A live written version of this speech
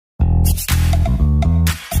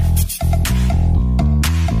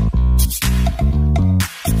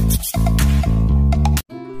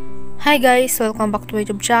Hi guys, welcome back to my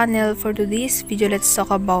YouTube channel. For today's video, let's talk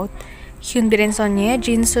about Hyun and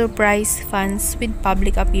Jin's surprise fans with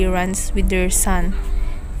public appearance with their son.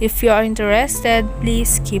 If you are interested,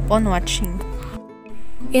 please keep on watching.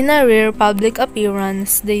 In a rare public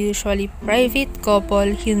appearance, the usually private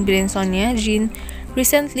couple Hyun and Jin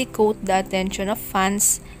recently caught the attention of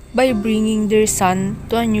fans by bringing their son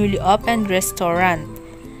to a newly opened restaurant.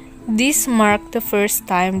 This marked the first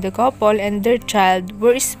time the couple and their child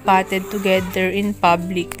were spotted together in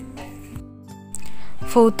public.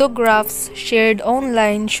 Photographs shared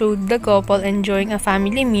online showed the couple enjoying a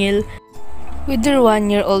family meal with their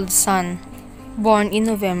 1-year-old son, born in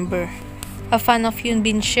November. A fan of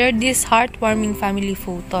Hyun shared these heartwarming family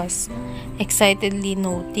photos, excitedly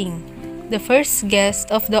noting, "The first guests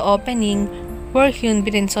of the opening were Hyun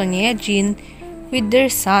and Jin with their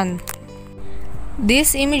son."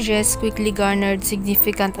 These images quickly garnered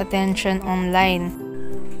significant attention online,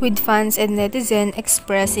 with fans and netizens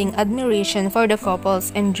expressing admiration for the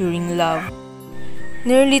couple's enduring love.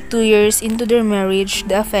 Nearly 2 years into their marriage,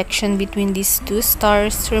 the affection between these two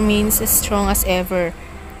stars remains as strong as ever.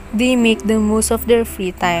 They make the most of their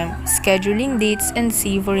free time, scheduling dates and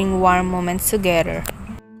savoring warm moments together.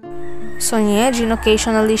 Jin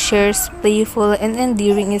occasionally shares playful and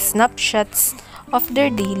endearing snapshots of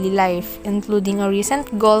their daily life, including a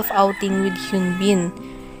recent golf outing with Hyun.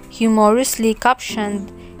 Humorously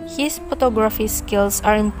captioned, "His photography skills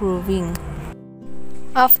are improving."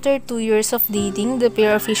 After 2 years of dating, the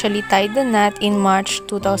pair officially tied the knot in March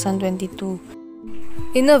 2022.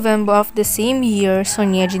 In November of the same year,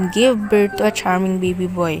 Jin gave birth to a charming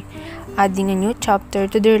baby boy, adding a new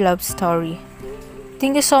chapter to their love story.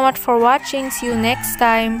 Thank you so much for watching. See you next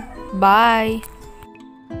time. Bye!